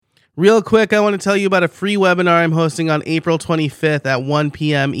Real quick, I want to tell you about a free webinar I'm hosting on April 25th at 1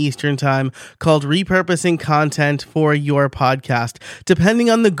 p.m. Eastern Time called Repurposing Content for Your Podcast. Depending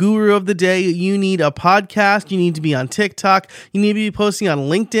on the guru of the day, you need a podcast, you need to be on TikTok, you need to be posting on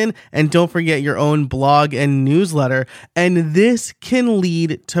LinkedIn, and don't forget your own blog and newsletter. And this can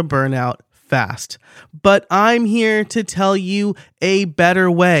lead to burnout fast. But I'm here to tell you a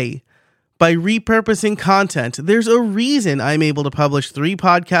better way. By repurposing content, there's a reason I'm able to publish 3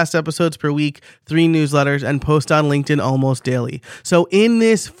 podcast episodes per week, 3 newsletters, and post on LinkedIn almost daily. So in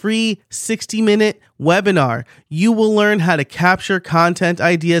this free 60-minute webinar, you will learn how to capture content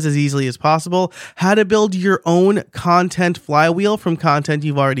ideas as easily as possible, how to build your own content flywheel from content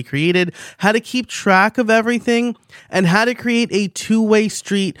you've already created, how to keep track of everything, and how to create a two-way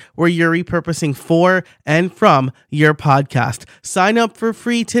street where you're repurposing for and from your podcast. Sign up for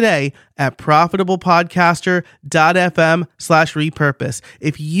free today at profitablepodcaster.fm/repurpose.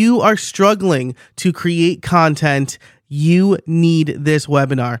 If you are struggling to create content, you need this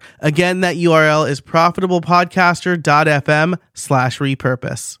webinar. Again, that URL is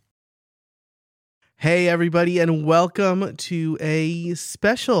profitablepodcaster.fm/repurpose. Hey, everybody, and welcome to a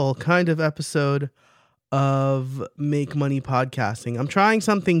special kind of episode of Make Money Podcasting. I'm trying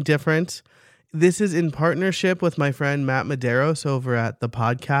something different. This is in partnership with my friend Matt Medeiros over at the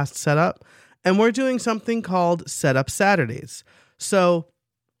Podcast Setup, and we're doing something called Setup Saturdays. So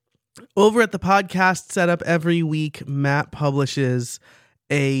over at the Podcast Setup every week, Matt publishes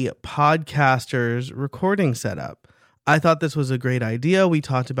a podcaster's recording setup. I thought this was a great idea. We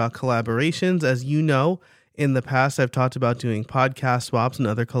talked about collaborations. As you know, in the past, I've talked about doing podcast swaps and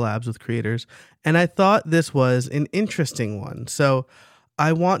other collabs with creators, and I thought this was an interesting one. So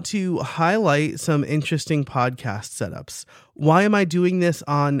I want to highlight some interesting podcast setups. Why am I doing this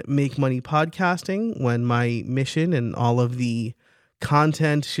on Make Money Podcasting when my mission and all of the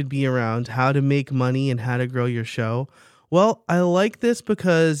content should be around how to make money and how to grow your show? Well, I like this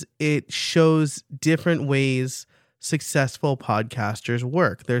because it shows different ways successful podcasters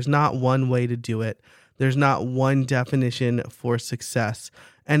work. There's not one way to do it. There's not one definition for success.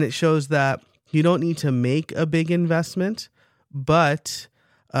 And it shows that you don't need to make a big investment, but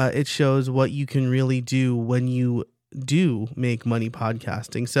it shows what you can really do when you do make money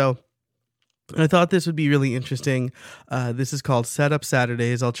podcasting. So I thought this would be really interesting. This is called Setup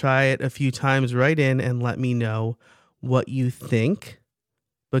Saturdays. I'll try it a few times. Write in and let me know what you think,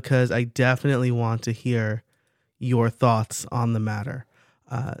 because I definitely want to hear your thoughts on the matter.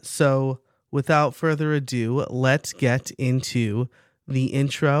 So without further ado, let's get into the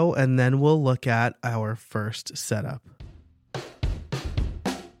intro, and then we'll look at our first setup.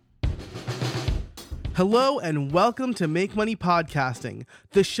 Hello and welcome to Make Money Podcasting,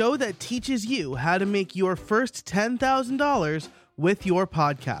 the show that teaches you how to make your first $10,000 with your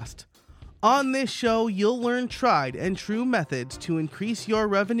podcast. On this show, you'll learn tried and true methods to increase your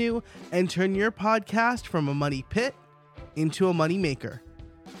revenue and turn your podcast from a money pit into a money maker.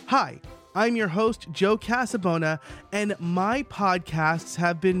 Hi, I'm your host, Joe Casabona, and my podcasts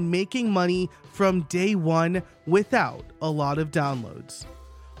have been making money from day one without a lot of downloads.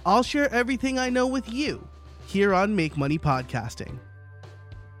 I'll share everything I know with you here on Make Money Podcasting.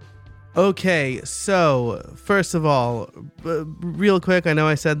 Okay, so first of all, real quick, I know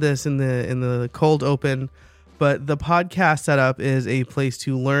I said this in the cold open, but the Podcast Setup is a place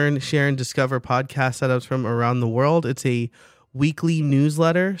to learn, share, and discover podcast setups from around the world. It's a weekly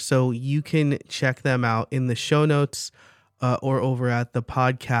newsletter, so you can check them out in the show notes or over at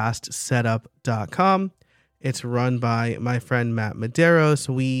thepodcastsetup.com. It's run by my friend Matt Medeiros.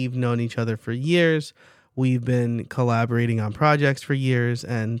 We've known each other for years. We've been collaborating on projects for years,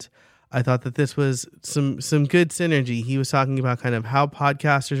 and I thought that this was some good synergy. He was talking about kind of how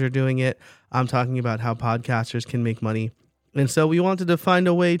podcasters are doing it. I'm talking about how podcasters can make money. And so we wanted to find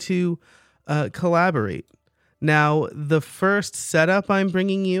a way to collaborate. Now, the first setup I'm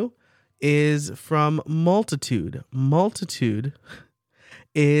bringing you is from Multitude. Multitude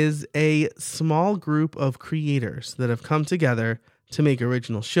is a small group of creators that have come together to make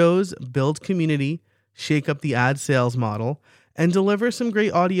original shows, build community, shake up the ad sales model, and deliver some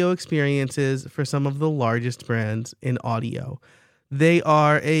great audio experiences for some of the largest brands in audio. They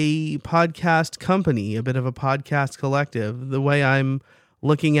are a podcast company, a bit of a podcast collective. The way I'm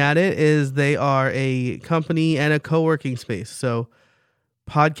looking at it is they are a company and a co-working space. So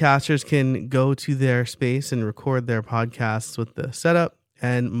podcasters can go to their space and record their podcasts with the setup,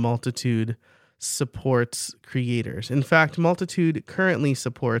 and Multitude supports creators. In fact, Multitude currently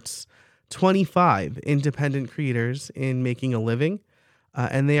supports 25 independent creators in making a living,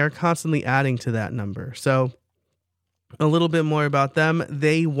 and they are constantly adding to that number. So A little bit more about them.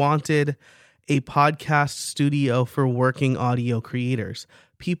 They wanted a podcast studio for working audio creators,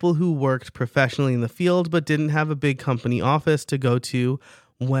 people who worked professionally in the field but didn't have a big company office to go to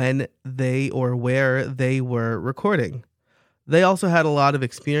when they or where they were recording. They also had a lot of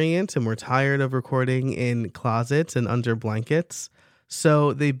experience and were tired of recording in closets and under blankets.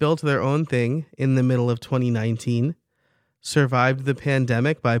 So they built their own thing in the middle of 2019, survived the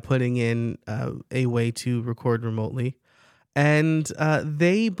pandemic by putting in a way to record remotely. And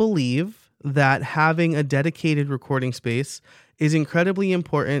they believe that having a dedicated recording space is incredibly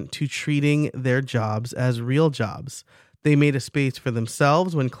important to treating their jobs as real jobs. They made a space for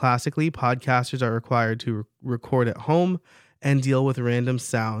themselves when classically podcasters are required to record at home and deal with random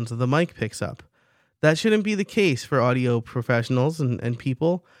sounds the mic picks up. That shouldn't be the case for audio professionals and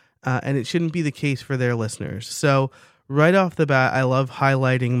people, and it shouldn't be the case for their listeners. So right off the bat, I love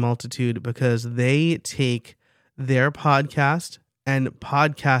highlighting Multitude because they take their podcast and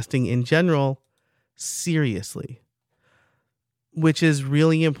podcasting in general seriously, which is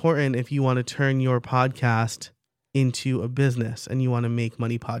really important if you want to turn your podcast into a business and you want to make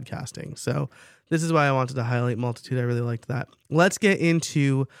money podcasting. So this is why I wanted to highlight Multitude. I really liked that. Let's get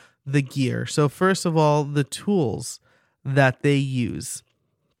into the gear. So first of all, the tools that they use.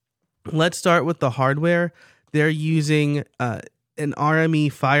 Let's start with the hardware. They're using an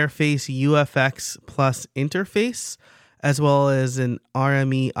RME Fireface UFX Plus interface, as well as an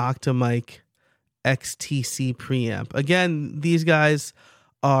RME Octamic XTC preamp. Again, these guys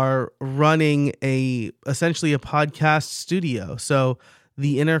are running essentially a podcast studio. So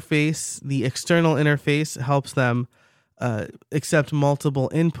the interface, the external interface, helps them accept multiple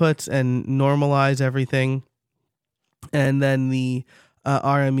inputs and normalize everything. And then the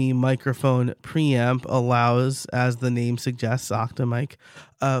RME microphone preamp allows, as the name suggests, Octamic,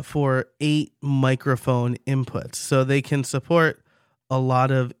 for 8 microphone inputs. So they can support a lot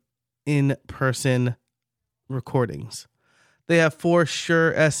of in-person recordings. They have 4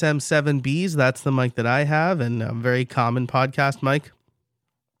 Shure SM7Bs. That's the mic that I have, and a very common podcast mic.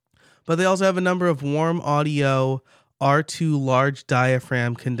 But they also have a number of Warm Audio R2 large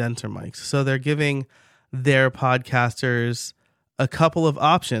diaphragm condenser mics. So they're giving their podcasters a couple of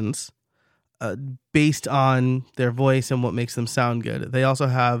options based on their voice and what makes them sound good. They also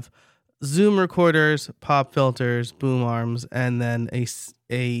have Zoom recorders, pop filters, boom arms, and then a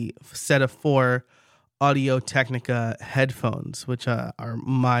set of 4 Audio-Technica headphones, which are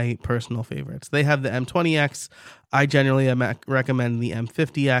my personal favorites. They have the M20X. I generally recommend the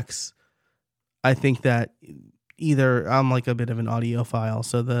M50X. I think that I'm like a bit of an audiophile,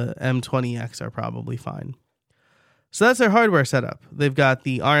 so the M20X are probably fine. So that's their hardware setup. They've got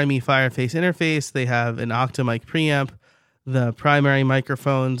the RME Fireface interface. They have an Octamic preamp. The primary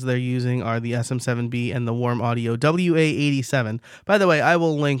microphones they're using are the SM7B and the Warm Audio WA87. By the way, I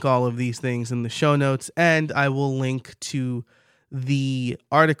will link all of these things in the show notes, and I will link to the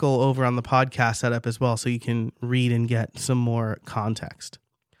article over on the podcast setup as well, so you can read and get some more context.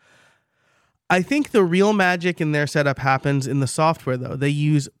 I think the real magic in their setup happens in the software, though. They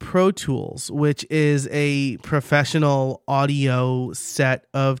use Pro Tools, which is a professional audio set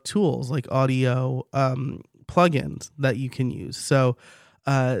of tools, like audio plugins that you can use. So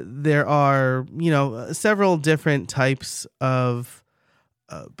there are, several different types of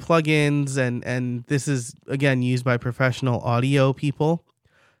plugins, and this is, again, used by professional audio people.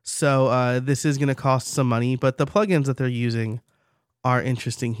 So this is going to cost some money, but the plugins that they're using are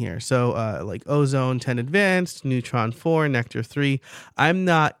interesting here. So like Ozone 10 Advanced, Neutron 4, Nectar 3. I'm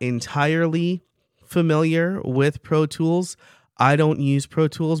not entirely familiar with Pro Tools. I don't use Pro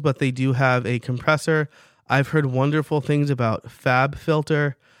Tools, but they do have a compressor. I've heard wonderful things about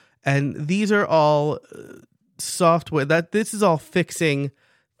FabFilter, and these are all software this is all fixing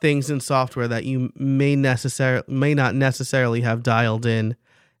things in software that you may not necessarily have dialed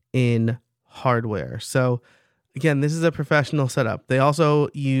in hardware. So again, this is a professional setup. They also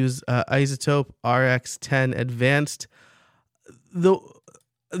use iZotope RX10 Advanced.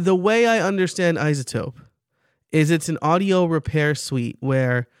 The way I understand iZotope is it's an audio repair suite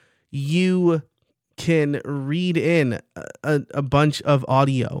where you can read in a bunch of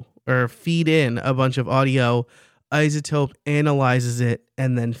audio or feed in a bunch of audio. iZotope analyzes it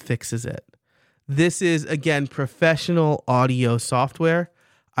and then fixes it. This is, again, professional audio software.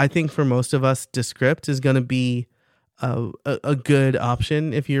 I think for most of us, Descript is going to be a good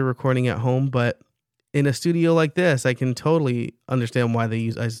option if you're recording at home. But in a studio like this, I can totally understand why they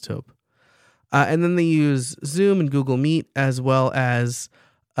use iZotope. And then they use Zoom and Google Meet, as well as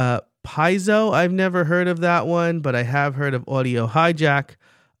Paizo. I've never heard of that one, but I have heard of Audio Hijack,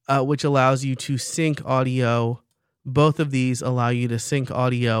 which allows you to sync audio Both of these allow you to sync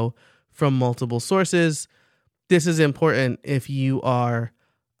audio from multiple sources. This is important if you are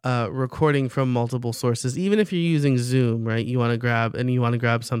recording from multiple sources, even if you're using Zoom, right? You want to grab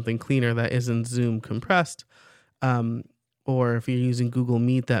something cleaner that isn't Zoom compressed, or if you're using Google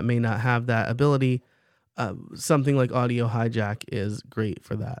Meet that may not have that ability. Something like Audio Hijack is great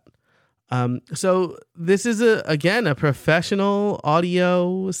for that. So this is a professional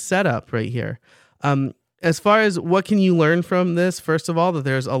audio setup right here. As far as what can you learn from this, first of all, that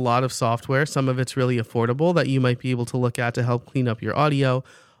there's a lot of software. Some of it's really affordable that you might be able to look at to help clean up your audio.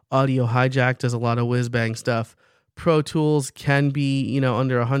 Audio Hijack does a lot of whiz-bang stuff. Pro Tools can be,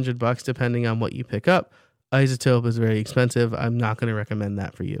 under $100 depending on what you pick up. iZotope is very expensive. I'm not going to recommend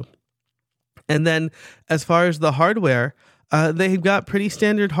that for you. And then as far as the hardware, they've got pretty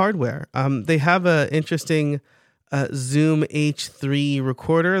standard hardware. They have an interesting Zoom H3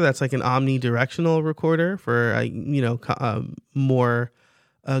 recorder that's like an omnidirectional recorder for more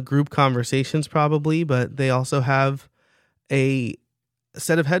group conversations probably, but they also have a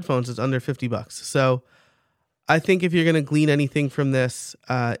set of headphones that's under $50. So I think if you're going to glean anything from this,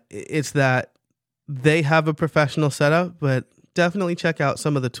 it's that they have a professional setup, but definitely check out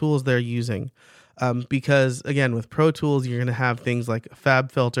some of the tools they're using. Because again, with Pro Tools, you're going to have things like a Fab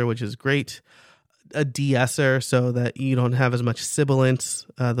Filter, which is great, a de-esser so that you don't have as much sibilance,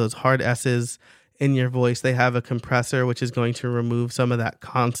 those hard S's in your voice. They have a compressor, which is going to remove some of that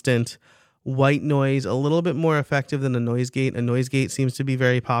constant white noise, a little bit more effective than a noise gate. A noise gate seems to be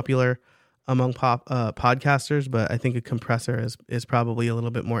very popular among podcasters, but I think a compressor is probably a little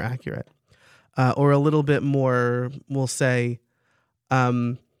bit more accurate, or a little bit more, we'll say,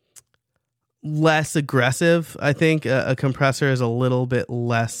 less aggressive. I think a compressor is a little bit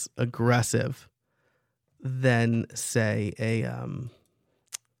less aggressive than, say, a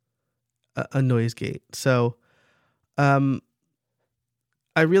noise gate. So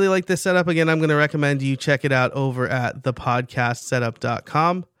I really like this setup. Again, I'm going to recommend you check it out over at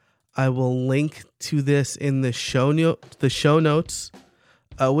thepodcastsetup.com. I will link to this in the show notes,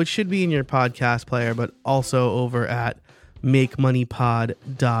 which should be in your podcast player, but also over at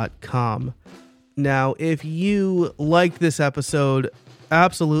makemoneypod.com. Now, if you like this episode,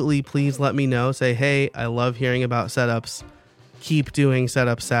 absolutely please let me know. Say, hey, I love hearing about setups. Keep doing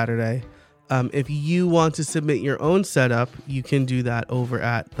Setup Saturday. If you want to submit your own setup, you can do that over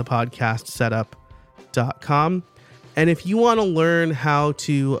at thepodcastsetup.com. And if you want to learn how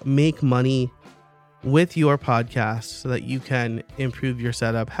to make money with your podcast so that you can improve your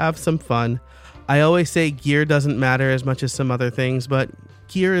setup, have some fun. I always say gear doesn't matter as much as some other things, but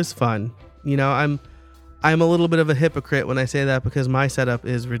gear is fun. I'm a little bit of a hypocrite when I say that because my setup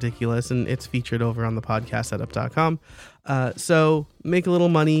is ridiculous and it's featured over on thepodcastsetup.com. So make a little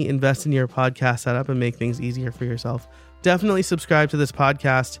money, invest in your podcast setup, and make things easier for yourself. Definitely subscribe to this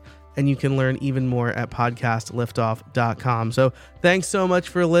podcast, and you can learn even more at podcastliftoff.com. So thanks so much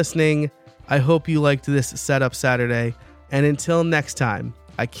for listening. I hope you liked this Setup Saturday. And until next time,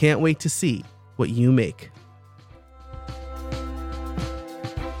 I can't wait to see what you make.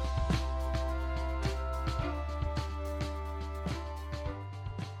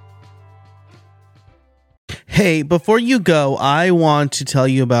 Hey, before you go, I want to tell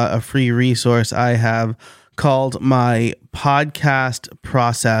you about a free resource I have called my podcast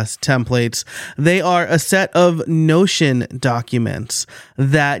process templates. They are a set of Notion documents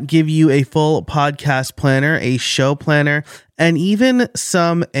that give you a full podcast planner, a show planner, and even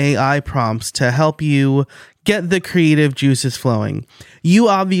some AI prompts to help you get the creative juices flowing. You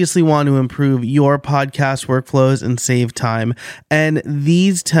obviously want to improve your podcast workflows and save time, and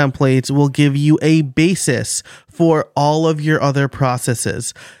these templates will give you a basis for all of your other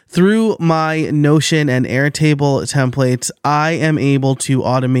processes. Through my Notion and Airtable templates, I am able to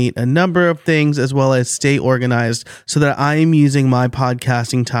automate a number of things as well as stay organized so that I am using my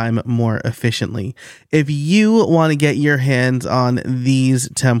podcasting time more efficiently. If you want to get your hands on these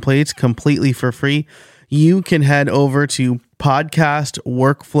templates completely for free, you can head over to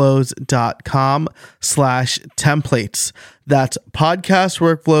podcastworkflows.com/templates. That's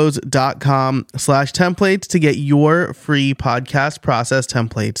podcastworkflows.com/templates to get your free podcast process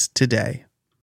templates today.